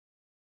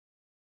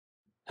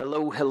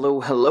Hello,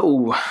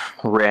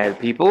 Rad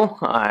people.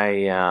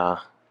 Dr.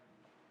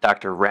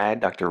 Rad,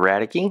 Dr.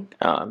 Radicky,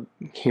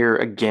 here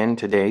again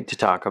today to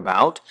talk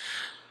about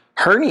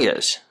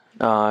hernias.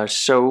 I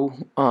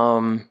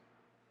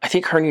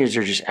think hernias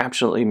are just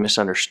absolutely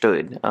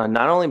misunderstood,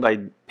 not only by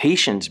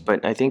patients,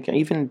 but I think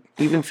even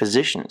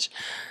physicians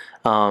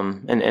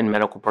and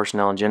medical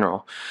personnel in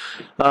general.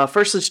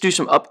 First, let's do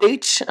some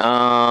updates.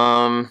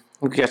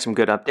 We've got some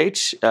good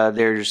updates.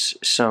 There's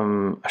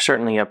some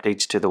certainly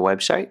updates to the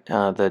website,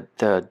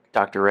 the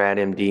Dr.Rad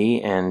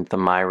MD and the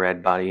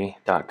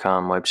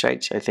myradbody.com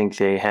websites. I think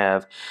they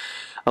have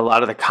a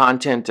lot of the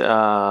content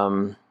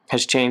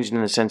has changed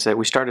in the sense that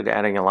we started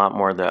adding a lot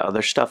more of the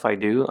other stuff I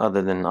do,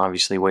 other than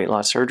obviously weight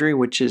loss surgery,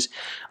 which is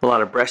a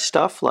lot of breast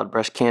stuff, a lot of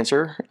breast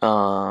cancer,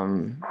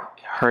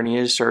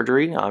 hernias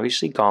surgery,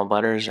 obviously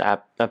gallbladders,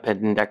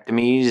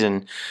 appendectomies,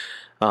 and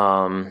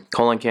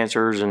colon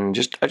cancers, and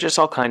just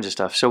all kinds of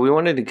stuff. So we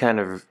wanted to kind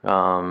of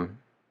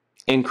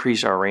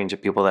increase our range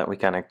of people that we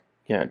kind of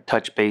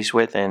touch base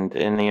with, and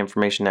the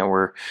information that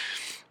we're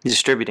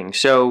distributing.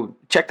 So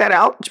check that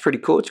out. It's pretty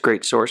cool. It's a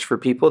great source for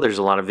people. There's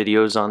a lot of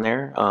videos on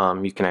there.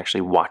 You can actually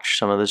watch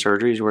some of the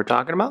surgeries we're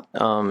talking about,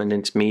 and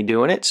it's me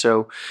doing it.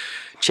 So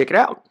check it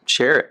out.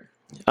 Share it.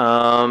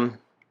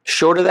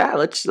 Short of that,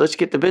 let's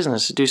get to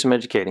business. Do some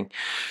educating.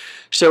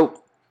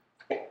 So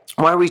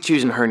why are we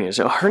choosing hernias?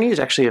 So hernias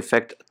actually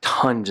affect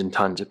tons and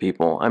tons of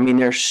people. I mean,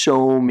 there's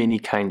so many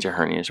kinds of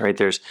hernias, right?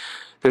 There's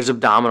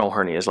abdominal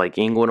hernias like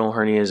inguinal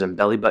hernias and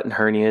belly button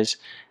hernias.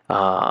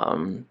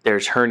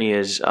 There's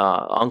hernias,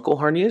 uncle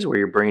hernias, where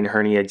you're bringing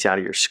herniates out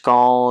of your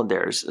skull.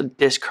 There's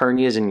disc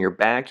hernias in your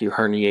back. You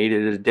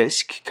herniated a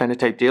disc kind of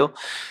type deal.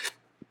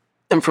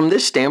 And from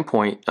this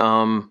standpoint,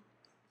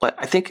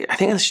 I think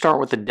let's start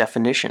with the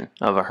definition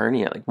of a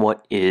hernia. Like,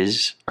 what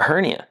is a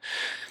hernia?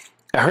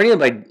 A hernia,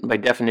 by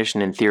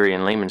definition, in theory,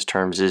 in layman's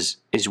terms, is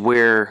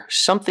where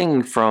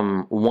something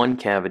from one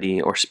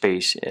cavity or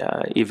space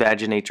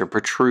evaginates or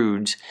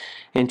protrudes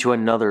into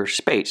another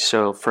space.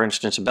 So, for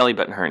instance, a belly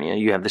button hernia,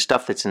 you have the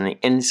stuff that's in the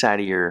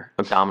inside of your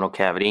abdominal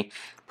cavity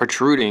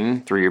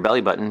protruding through your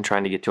belly button,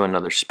 trying to get to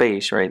another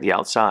space, right, the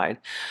outside.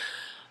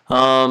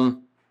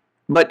 But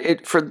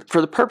for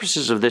the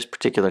purposes of this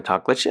particular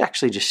talk, let's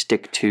actually just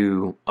stick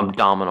to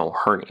abdominal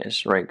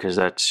hernias, right, because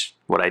that's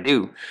what I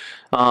do.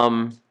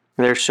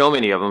 There's so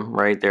many of them,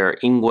 right? There are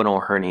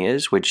inguinal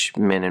hernias, which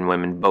men and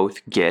women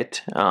both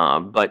get,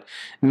 but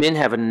men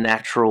have a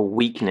natural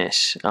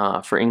weakness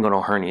for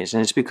inguinal hernias,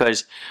 and it's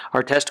because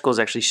our testicles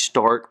actually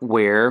start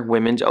where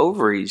women's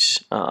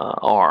ovaries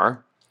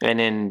are, and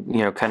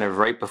then, kind of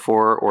right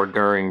before or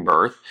during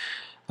birth,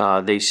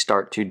 they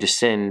start to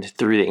descend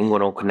through the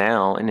inguinal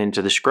canal and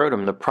into the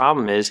scrotum. The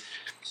problem is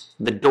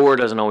the door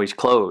doesn't always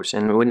close,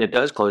 and when it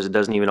does close, it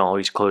doesn't even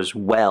always close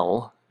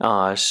well.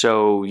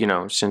 So,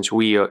 since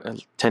we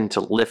tend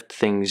to lift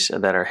things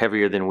that are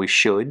heavier than we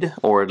should,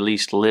 or at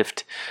least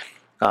lift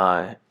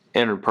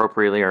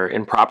inappropriately or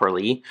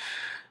improperly,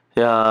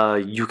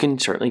 you can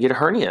certainly get a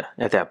hernia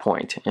at that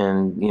point.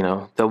 And,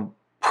 the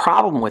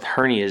problem with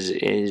hernias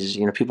is,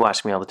 people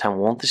ask me all the time,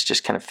 won't this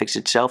just kind of fix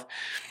itself?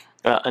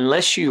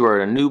 Unless you are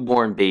a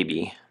newborn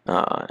baby,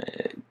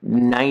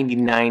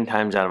 99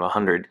 times out of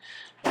 100,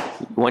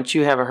 once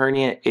you have a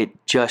hernia,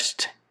 it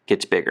just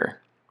gets bigger.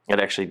 It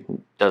actually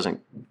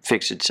doesn't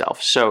fix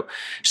itself. So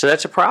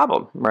that's a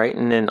problem, right?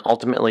 And then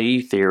ultimately,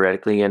 you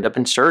theoretically end up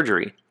in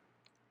surgery.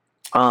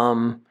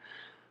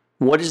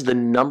 What is the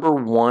number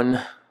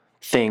one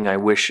thing I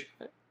wish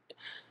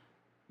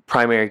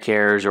primary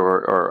cares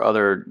or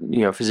other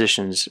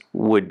physicians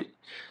would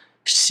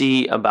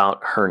see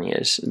about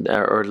hernias,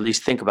 or at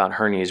least think about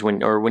hernias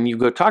when you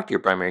go talk to your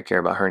primary care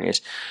about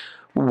hernias?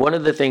 One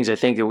of the things I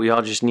think that we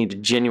all just need to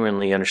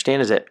genuinely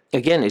understand is that,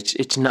 again,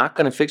 it's not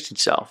going to fix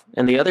itself.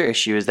 And the other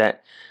issue is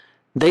that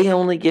they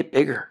only get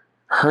bigger.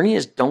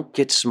 Hernias don't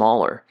get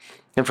smaller.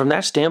 And from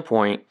that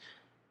standpoint,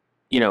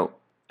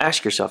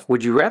 ask yourself,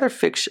 would you rather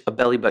fix a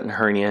belly button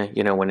hernia,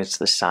 when it's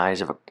the size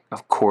of a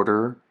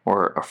quarter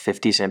or a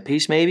 50-cent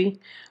piece maybe,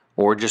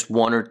 or just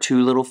one or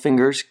two little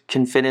fingers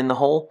can fit in the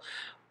hole,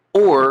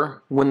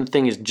 or when the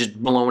thing is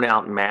just blown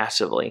out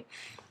massively?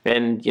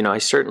 And, I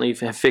certainly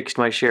have fixed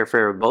my share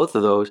of both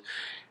of those.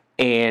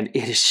 And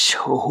it is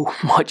so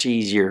much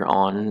easier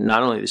on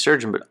not only the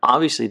surgeon, but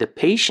obviously the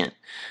patient.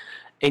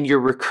 And your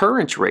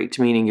recurrence rates,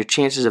 meaning your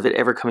chances of it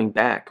ever coming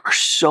back, are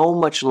so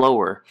much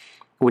lower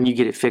when you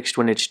get it fixed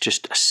when it's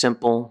just a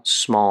simple,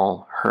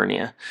 small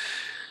hernia.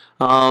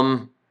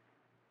 I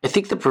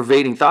think the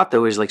pervading thought,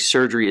 though, is like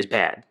surgery is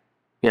bad.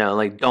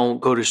 Like, don't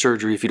go to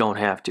surgery if you don't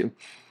have to.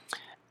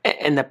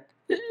 And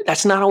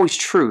that's not always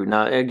true.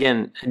 Now,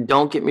 again,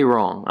 don't get me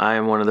wrong. I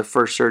am one of the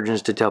first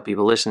surgeons to tell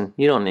people, listen,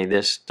 you don't need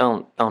this.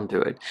 Don't do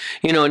it.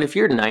 And if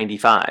you're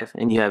 95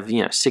 and you have,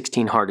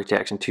 16 heart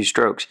attacks and 2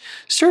 strokes,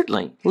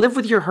 certainly live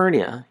with your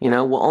hernia.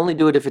 We'll only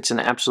do it if it's an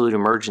absolute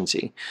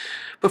emergency.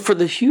 But for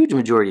the huge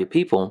majority of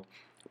people,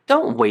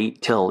 don't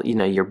wait till,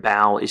 your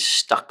bowel is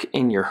stuck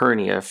in your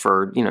hernia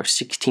for,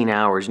 16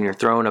 hours and you're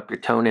throwing up your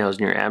toenails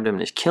and your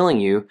abdomen is killing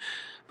you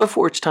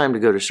before it's time to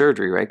go to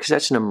surgery, right? Because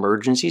that's an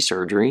emergency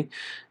surgery.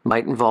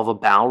 Might involve a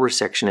bowel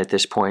resection at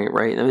this point,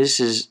 right? And this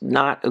is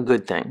not a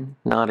good thing.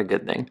 Not a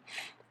good thing.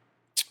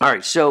 All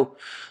right, so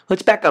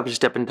let's back up a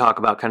step and talk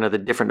about kind of the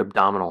different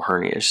abdominal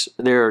hernias.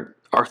 There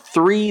are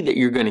three that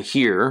you're going to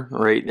hear,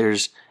 right?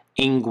 There's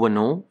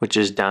inguinal, which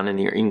is down in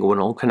your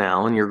inguinal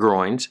canal in your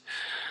groins.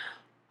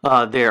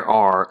 There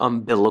are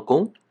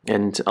umbilical,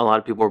 and a lot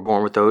of people are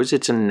born with those.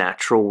 It's a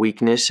natural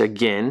weakness.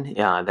 Again,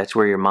 that's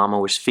where your mama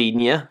was feeding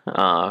you,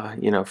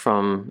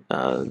 from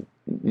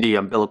the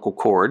umbilical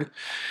cord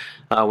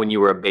when you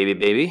were a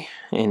baby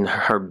in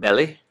her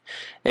belly.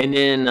 And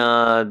then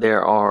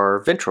there are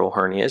ventral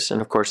hernias,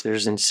 and of course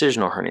there's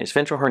incisional hernias.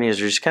 Ventral hernias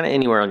are just kind of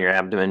anywhere on your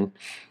abdomen,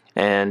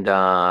 and that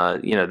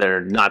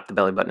are not the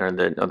belly button or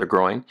the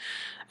groin.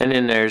 And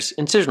then there's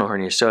incisional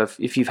hernias. So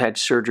if you've had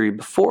surgery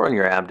before on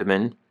your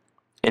abdomen,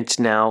 it's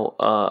now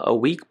a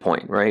weak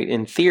point, right?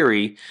 In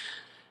theory,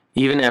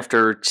 even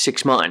after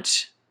 6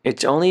 months,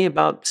 it's only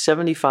about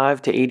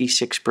 75 to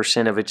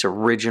 86% of its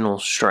original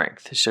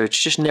strength. So it's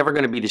just never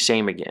going to be the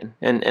same again.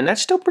 And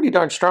that's still pretty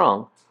darn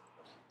strong.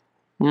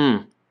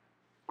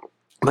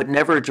 But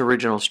never its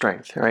original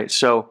strength, right?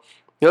 So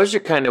those are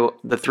kind of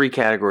the three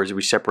categories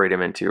we separate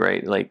them into,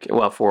 right?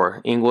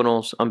 For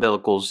inguinals,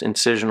 umbilicals,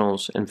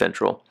 incisionals, and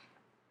ventral.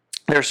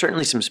 There are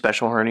certainly some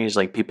special hernias,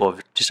 like people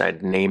have decided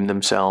to name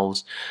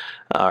themselves,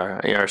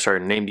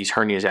 name these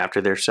hernias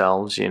after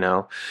themselves,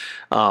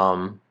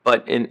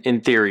 But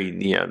in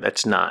theory,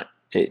 that's not,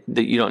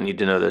 you don't need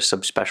to know those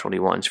subspecialty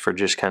ones for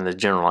just kind of the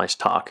generalized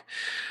talk.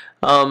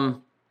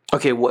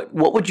 Okay, what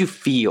would you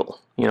feel?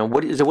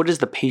 What is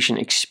the patient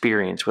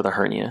experience with a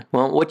hernia?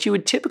 Well, what you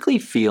would typically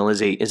feel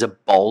is a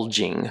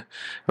bulging,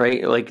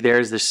 right? Like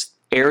there's this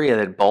area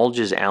that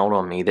bulges out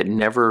on me that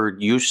never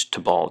used to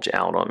bulge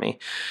out on me.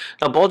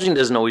 Now, bulging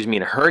doesn't always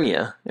mean a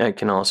hernia. It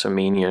can also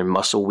mean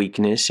muscle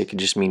weakness. It can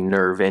just mean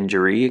nerve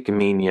injury. It can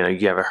mean you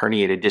have a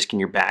herniated disc in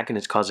your back and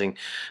it's causing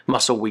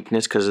muscle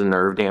weakness because of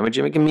nerve damage.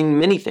 It can mean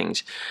many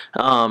things,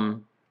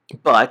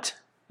 but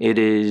it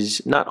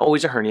is not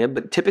always a hernia.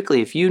 But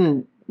typically, if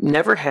you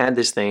never had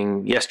this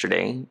thing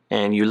yesterday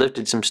and you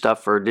lifted some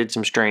stuff or did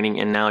some straining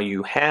and now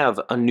you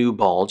have a new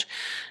bulge,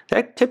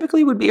 that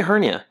typically would be a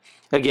hernia.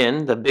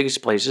 Again, the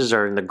biggest places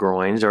are in the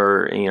groins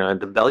or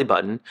the belly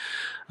button,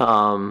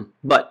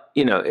 but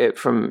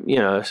from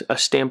a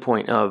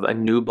standpoint of a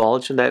new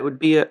bulge, that would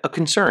be a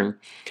concern.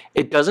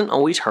 It doesn't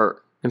always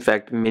hurt. In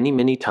fact,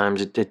 many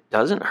times it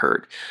doesn't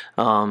hurt,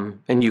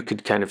 and you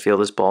could kind of feel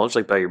this bulge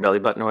like by your belly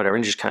button or whatever,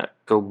 and just kind of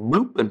go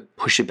bloop and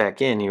push it back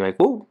in. You're like,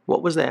 whoa,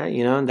 what was that?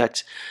 And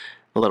that's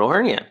a little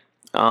hernia.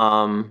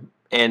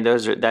 And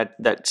those are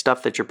that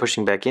stuff that you're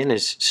pushing back in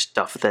is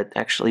stuff that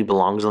actually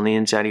belongs on the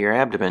inside of your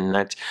abdomen.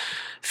 That's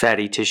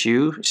fatty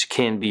tissue. It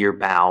can be your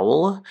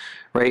bowel,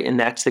 right? And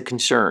that's the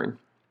concern,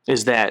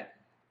 is that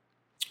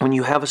when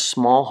you have a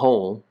small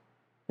hole,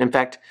 in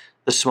fact,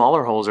 the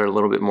smaller holes are a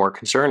little bit more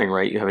concerning,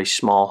 right? You have a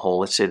small hole,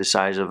 let's say the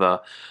size of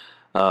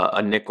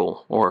a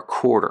nickel or a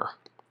quarter.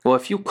 Well,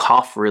 if you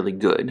cough really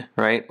good,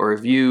 right, or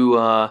if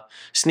you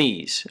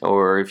sneeze,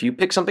 or if you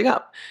pick something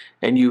up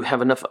and you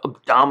have enough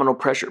abdominal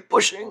pressure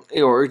pushing,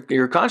 or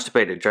you're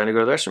constipated trying to go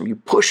to the restroom, you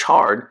push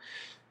hard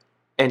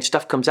and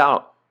stuff comes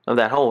out of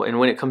that hole. And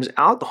when it comes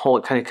out the hole,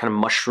 it kind of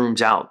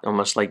mushrooms out,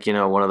 almost like,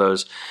 one of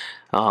those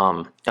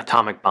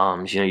atomic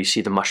bombs. You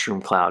see the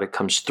mushroom cloud. It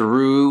comes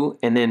through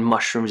and then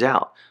mushrooms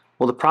out.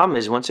 Well, the problem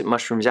is once it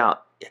mushrooms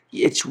out,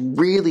 it's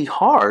really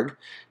hard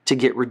to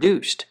get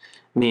reduced,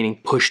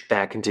 meaning pushed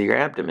back into your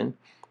abdomen.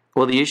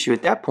 Well, the issue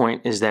at that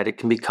point is that it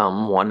can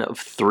become one of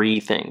three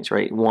things,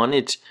 right? One,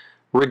 it's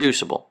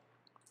reducible,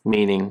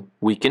 meaning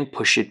we can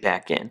push it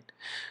back in.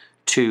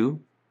 Two,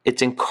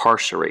 it's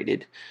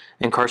incarcerated.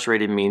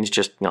 Incarcerated means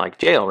just like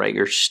jail, right?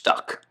 You're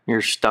stuck.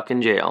 You're stuck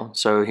in jail.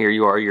 So here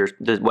you are,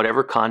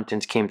 whatever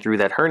contents came through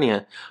that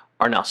hernia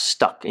are now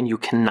stuck and you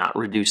cannot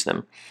reduce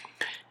them.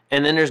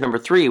 And then there's number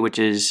three, which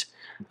is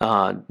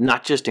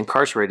not just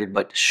incarcerated,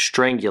 but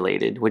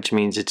strangulated, which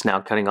means it's now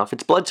cutting off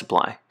its blood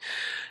supply.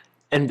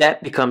 And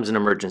that becomes an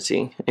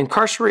emergency.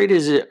 Incarcerated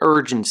is an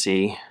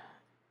urgency.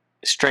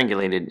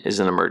 Strangulated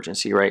is an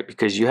emergency, right?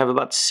 Because you have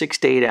about 6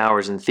 to 8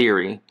 hours in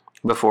theory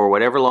before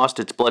whatever lost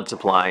its blood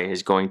supply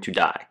is going to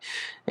die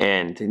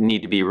and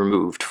need to be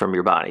removed from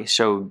your body.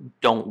 So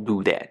don't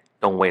do that.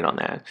 Don't wait on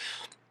that.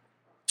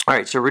 All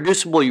right, so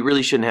reducible, you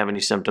really shouldn't have any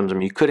symptoms. I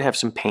mean, you could have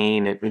some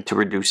pain to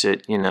reduce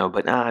it,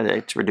 but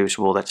it's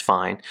reducible, that's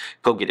fine.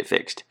 Go get it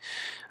fixed.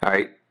 All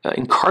right,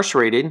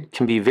 incarcerated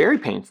can be very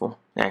painful,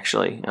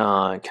 actually.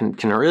 Can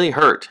really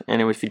hurt.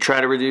 And if you try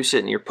to reduce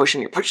it and you're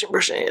pushing,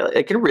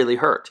 it can really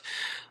hurt.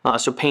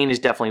 So pain is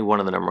definitely one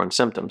of the number one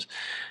symptoms.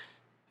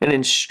 And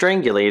then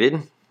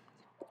strangulated,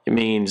 it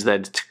means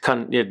that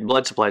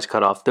blood supply is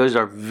cut off. Those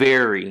are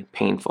very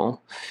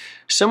painful.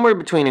 Somewhere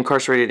between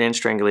incarcerated and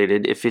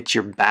strangulated, if it's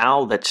your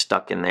bowel that's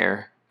stuck in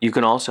there, you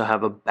can also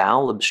have a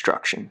bowel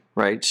obstruction,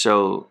 right?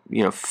 So,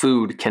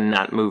 food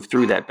cannot move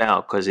through that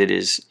bowel because it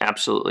is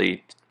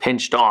absolutely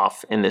pinched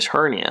off in this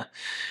hernia.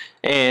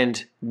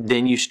 And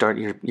then you start,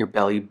 your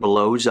belly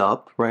blows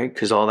up, right?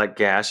 Because all that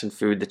gas and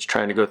food that's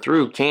trying to go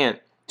through can't,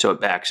 so it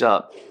backs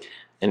up.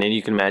 And then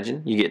you can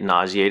imagine you get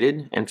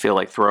nauseated and feel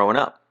like throwing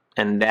up.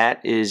 And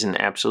that is an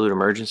absolute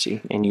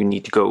emergency, and you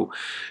need to go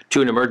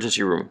to an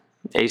emergency room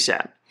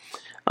ASAP.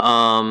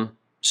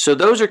 So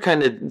those are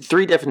kind of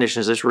three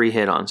definitions. That's where you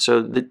hit on.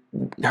 So the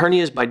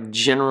hernias, by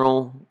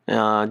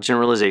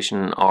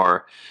generalization,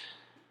 are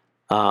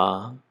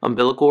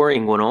umbilical or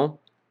inguinal,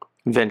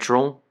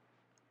 ventral,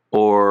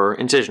 or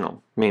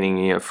incisional,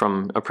 meaning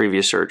from a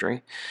previous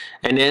surgery.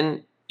 And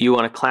then you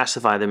want to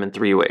classify them in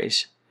three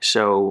ways.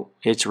 So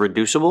it's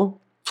reducible,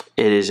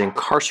 it is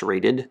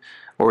incarcerated,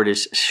 or it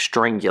is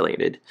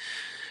strangulated.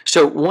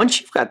 So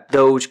once you've got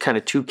those kind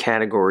of two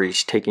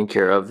categories taken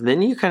care of,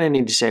 then you kind of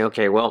need to say,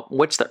 okay, well,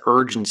 what's the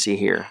urgency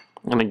here?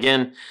 And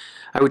again,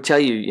 I would tell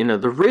you,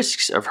 the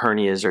risks of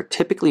hernias are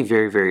typically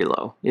very, very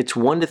low. It's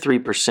 1 to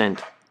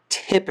 3%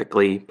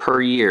 typically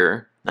per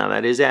year. Now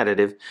that is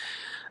additive,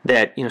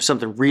 that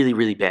something really,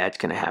 really bad is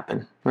going to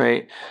happen,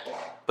 right?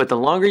 But the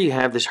longer you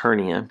have this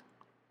hernia,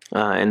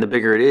 and the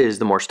bigger it is,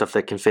 the more stuff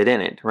that can fit in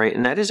it, right?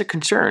 And that is a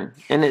concern.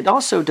 And it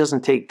also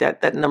doesn't take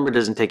that number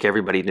doesn't take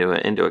everybody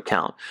into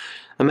account.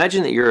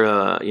 Imagine that you're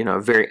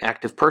a very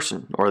active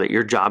person, or that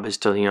your job is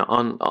to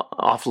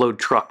offload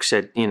trucks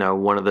at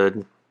one of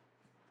the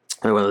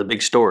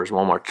big stores,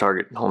 Walmart,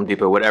 Target, Home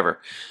Depot, whatever.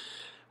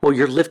 Well,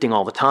 you're lifting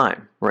all the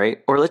time,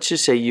 right? Or let's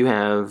just say you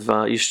have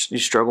you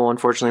struggle,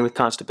 unfortunately, with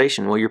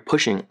constipation. Well, you're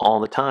pushing all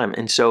the time,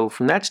 and so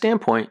from that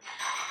standpoint,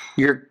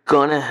 you're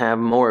gonna have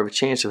more of a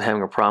chance of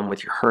having a problem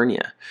with your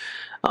hernia.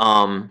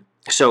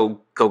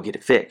 So go get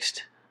it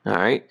fixed. All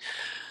right.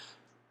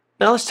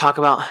 Now let's talk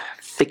about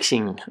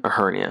fixing a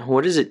hernia.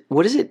 What does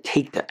it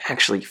take to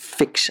actually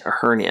fix a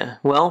hernia?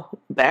 Well,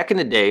 back in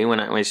the day,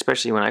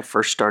 especially when I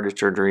first started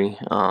surgery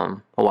a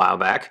while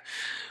back,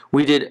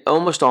 we did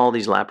almost all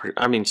these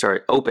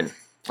open.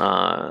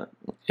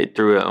 It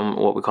through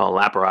what we call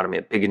a laparotomy,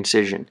 a big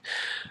incision,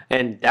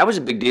 and that was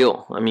a big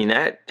deal. I mean,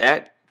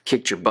 that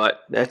kicked your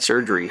butt. That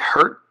surgery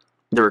hurt.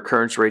 The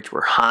recurrence rates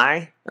were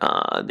high.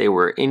 They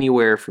were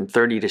anywhere from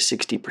 30 to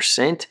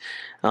 60%,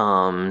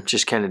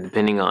 just kind of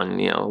depending on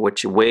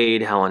what you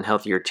weighed, how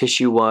unhealthy your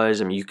tissue was.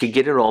 I mean, you could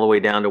get it all the way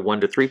down to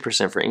 1 to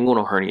 3% for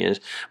inguinal hernias,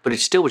 but it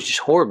still was just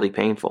horribly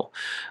painful.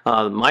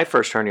 My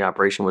first hernia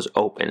operation was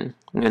open,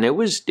 and it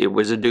was a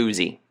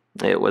doozy.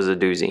 It was a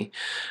doozy.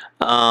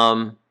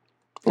 And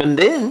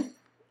then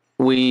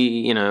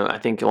I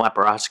think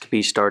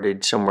laparoscopy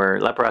started somewhere.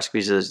 Laparoscopy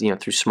is,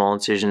 through small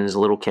incisions,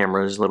 little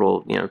cameras,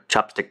 little,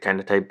 chopstick kind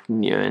of type,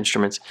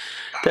 instruments.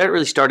 That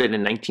really started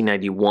in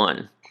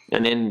 1991.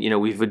 And then,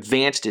 we've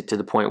advanced it to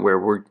the point where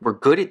we're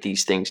good at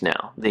these things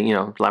now,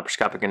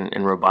 laparoscopic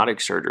and robotic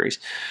surgeries.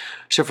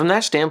 So from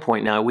that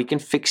standpoint now, we can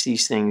fix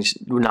these things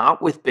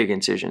not with big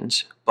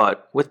incisions,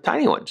 but with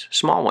tiny ones,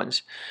 small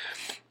ones.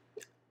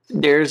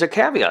 There's a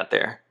caveat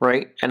there,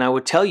 right? And I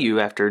would tell you,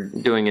 after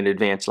doing an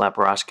advanced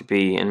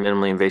laparoscopy and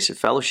minimally invasive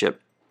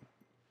fellowship,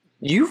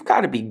 you've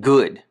got to be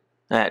good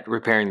at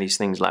repairing these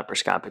things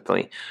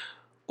laparoscopically,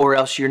 or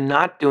else you're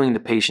not doing the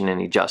patient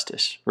any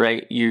justice,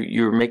 right?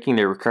 You're making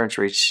their recurrence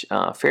rates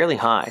fairly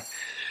high.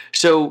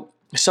 So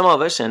some of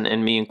us,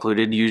 and me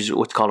included, use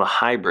what's called a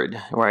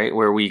hybrid, right?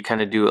 Where we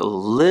kind of do a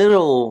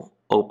little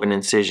open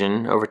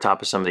incision over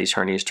top of some of these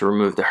hernias to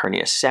remove the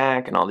hernia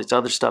sac and all this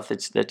other stuff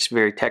that's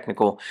very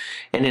technical.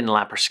 And then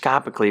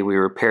laparoscopically, we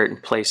repair it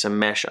and place a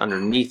mesh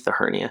underneath the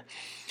hernia.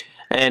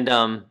 And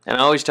I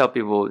always tell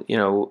people,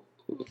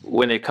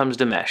 when it comes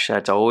to mesh,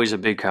 that's always a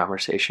big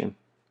conversation.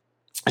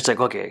 It's like,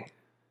 okay,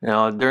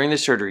 during the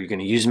surgery, you're going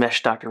to use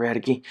mesh, Dr.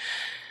 Radke?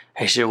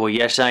 I said, well,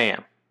 yes, I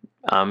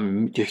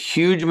am. The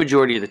huge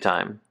majority of the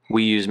time,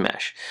 we use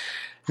mesh.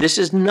 This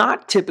is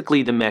not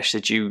typically the mesh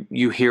that you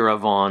hear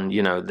of on,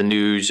 the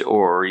news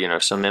or,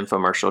 some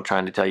infomercial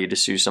trying to tell you to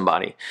sue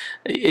somebody.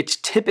 It's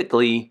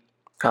typically,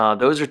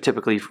 those are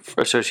typically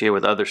associated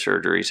with other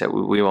surgeries that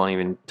we won't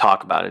even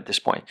talk about at this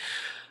point.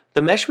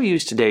 The mesh we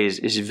use today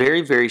is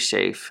very, very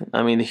safe.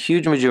 I mean, the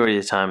huge majority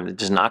of the time, it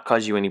does not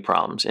cause you any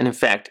problems. And in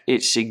fact,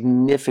 it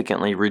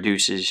significantly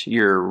reduces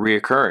your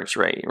reoccurrence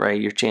rate, right?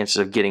 Your chances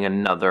of getting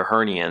another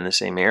hernia in the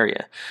same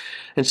area.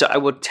 And so I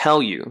will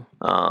tell you,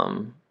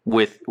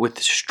 with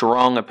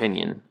strong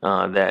opinion,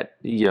 that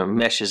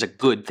mesh is a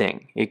good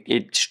thing.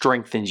 It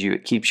strengthens you.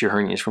 It keeps your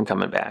hernias from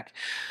coming back.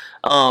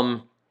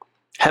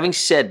 Having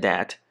said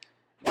that,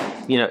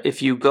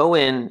 if you go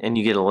in and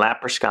you get a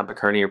laparoscopic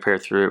hernia repair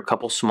through a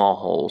couple small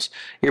holes,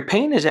 your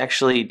pain is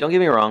actually, don't get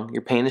me wrong,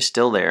 your pain is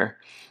still there.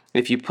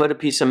 If you put a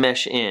piece of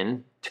mesh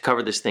in to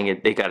cover this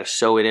thing, they got to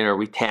sew it in or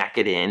we tack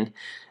it in,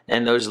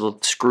 and those little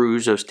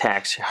screws, those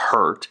tacks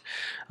hurt.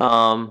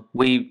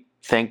 We,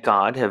 thank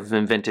God, have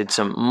invented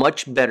some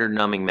much better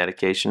numbing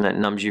medication that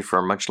numbs you for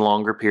a much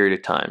longer period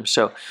of time.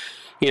 So,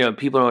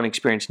 people don't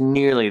experience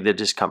nearly the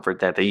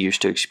discomfort that they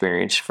used to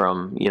experience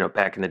from,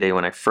 back in the day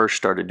when I first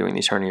started doing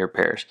these hernia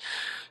repairs.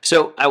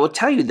 So I will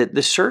tell you that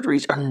the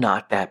surgeries are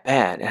not that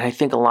bad. And I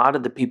think a lot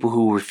of the people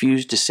who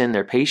refuse to send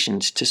their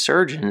patients to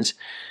surgeons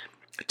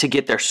to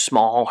get their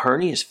small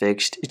hernias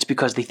fixed, it's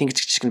because they think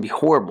it's just going to be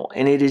horrible,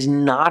 and it is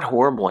not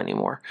horrible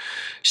anymore.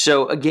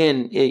 So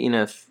again,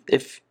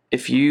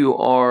 if you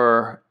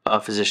are a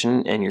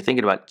physician and you're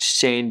thinking about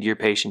saying to your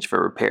patients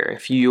for repair,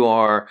 if you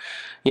are,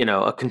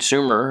 a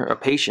consumer, a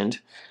patient,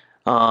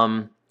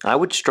 I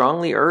would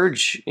strongly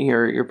urge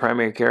your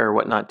primary care or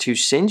whatnot to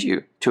send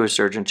you to a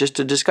surgeon just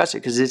to discuss it,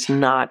 because it's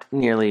not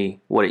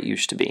nearly what it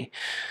used to be.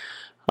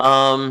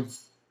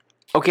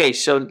 Okay,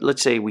 so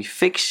let's say we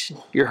fix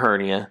your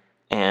hernia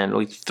and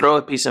we throw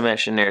a piece of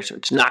mesh in there so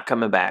it's not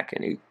coming back,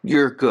 and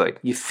you're good.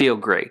 You feel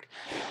great.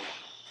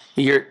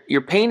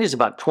 Your pain is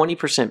about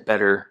 20%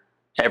 better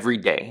every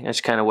day. That's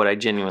kind of what I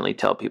genuinely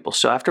tell people.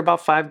 So after about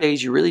 5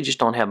 days, you really just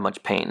don't have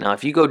much pain. Now,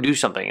 if you go do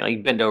something,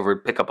 like bend over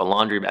and pick up a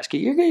laundry basket,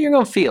 you're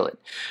going to feel it.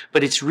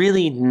 But it's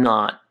really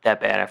not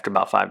that bad after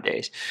about 5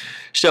 days.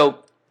 So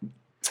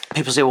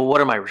people say, well,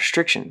 what are my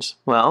restrictions?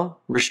 Well,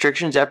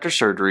 restrictions after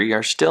surgery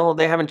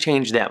they haven't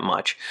changed that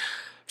much.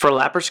 For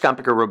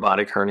laparoscopic or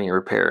robotic hernia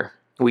repair,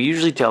 we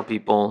usually tell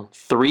people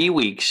 3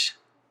 weeks,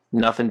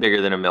 nothing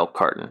bigger than a milk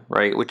carton,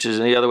 right? Which is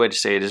the other way to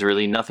say it is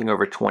really nothing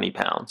over 20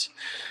 pounds.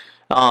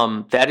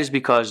 That is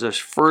because those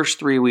first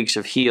 3 weeks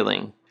of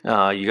healing,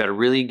 you got to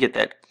really get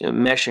that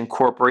mesh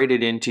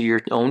incorporated into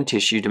your own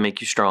tissue to make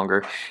you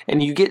stronger.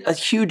 And you get a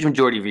huge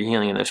majority of your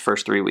healing in those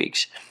first 3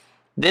 weeks.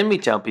 Then we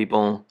tell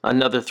people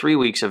another 3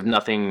 weeks of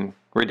nothing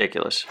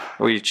ridiculous,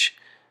 which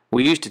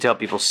we used to tell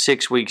people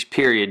 6 weeks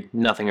period,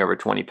 nothing over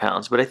 20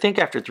 pounds. But I think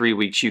after 3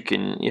 weeks, you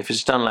can, if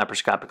it's done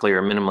laparoscopically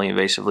or minimally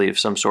invasively of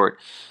some sort,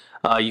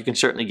 you can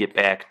certainly get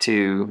back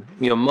to,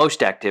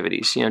 most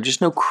activities,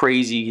 just no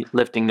crazy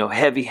lifting, no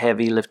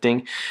heavy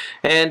lifting.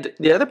 And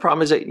the other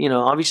problem is that,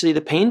 obviously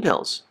the pain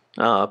pills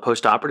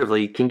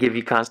post-operatively can give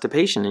you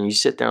constipation, and you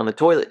sit there on the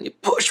toilet and you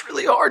push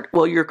really hard.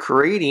 Well, you're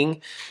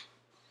creating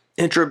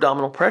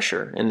intra-abdominal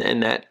pressure,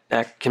 and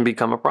that can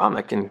become a problem.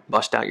 That can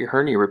bust out your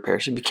hernia repair,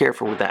 so be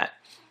careful with that.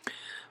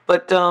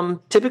 But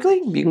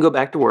typically, you can go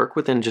back to work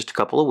within just a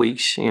couple of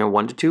weeks,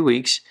 1 to 2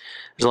 weeks,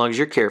 as long as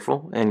you're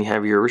careful and you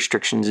have your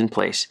restrictions in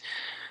place.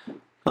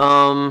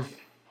 And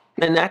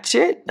that's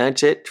it.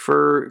 That's it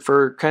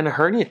for kind of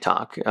hernia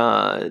talk.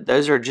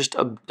 Those are just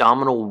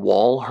abdominal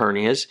wall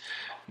hernias.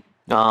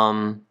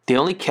 The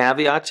only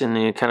caveats and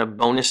the kind of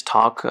bonus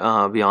talk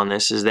beyond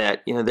this is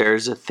that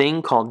there's a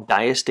thing called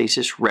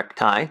diastasis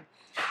recti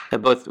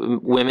that both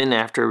women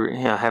after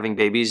having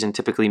babies, and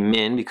typically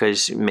men,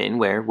 because men,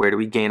 where do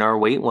we gain our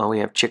weight? Well, we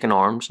have chicken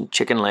arms and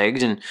chicken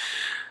legs, and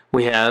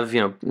we have,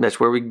 that's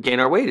where we gain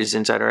our weight, is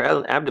inside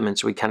our abdomen.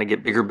 So we kind of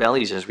get bigger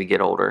bellies as we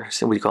get older.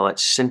 So we call that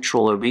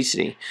central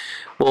obesity.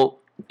 Well,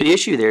 the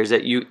issue there is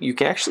that you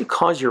can actually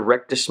cause your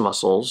rectus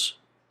muscles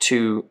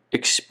to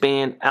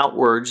expand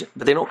outwards,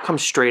 but they don't come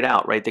straight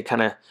out, right? They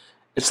kind of,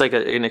 it's like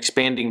an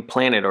expanding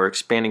planet or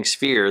expanding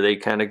sphere. They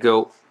kind of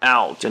go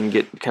out and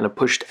get kind of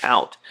pushed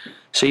out.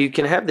 So you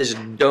can have this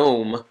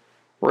dome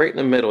right in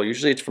the middle.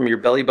 Usually it's from your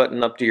belly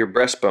button up to your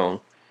breastbone.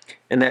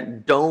 And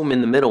that dome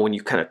in the middle, when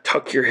you kind of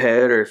tuck your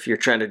head, or if you're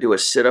trying to do a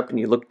sit-up and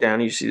you look down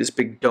and you see this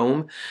big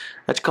dome,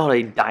 that's called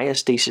a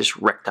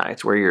diastasis recti.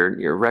 It's where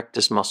your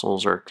rectus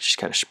muscles are just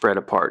kind of spread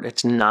apart.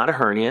 It's not a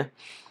hernia.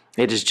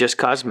 It is just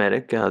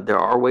cosmetic. There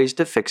are ways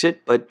to fix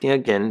it, but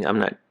again,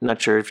 I'm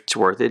not sure if it's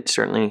worth it.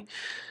 Certainly,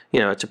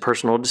 it's a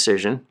personal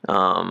decision,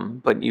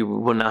 but you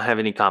will not have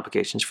any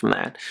complications from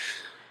that.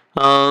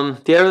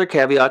 The other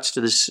caveats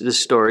to this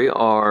story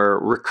are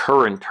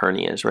recurrent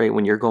hernias, right?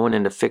 When you're going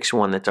in to fix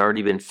one that's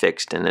already been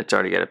fixed and it's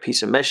already got a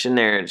piece of mesh in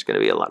there and it's going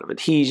to be a lot of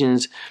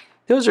adhesions,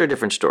 those are a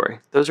different story.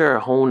 Those are a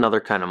whole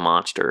nother kind of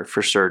monster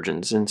for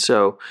surgeons. And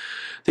so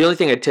the only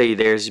thing I'd tell you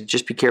there is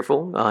just be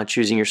careful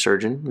choosing your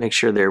surgeon. Make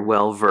sure they're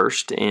well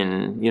versed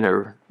in,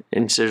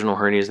 incisional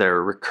hernias that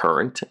are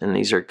recurrent, and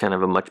these are kind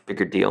of a much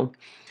bigger deal.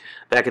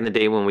 Back in the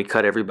day when we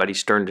cut everybody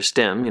stern to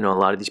stem, a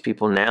lot of these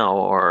people now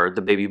are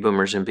the baby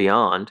boomers and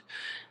beyond,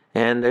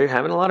 and they're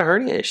having a lot of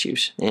hernia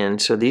issues.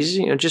 And so these,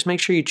 just make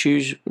sure you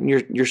choose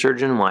your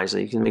surgeon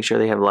wisely. You can make sure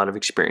they have a lot of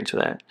experience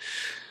with that.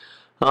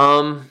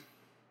 All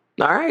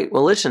right.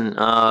 Well, listen,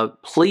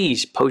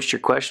 please post your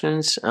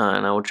questions,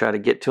 and I will try to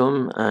get to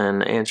them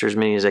and answer as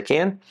many as I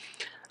can.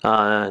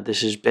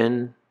 This has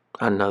been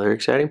another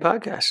exciting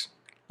podcast.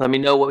 Let me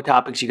know what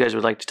topics you guys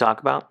would like to talk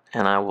about,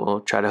 and I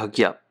will try to hook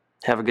you up.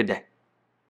 Have a good day.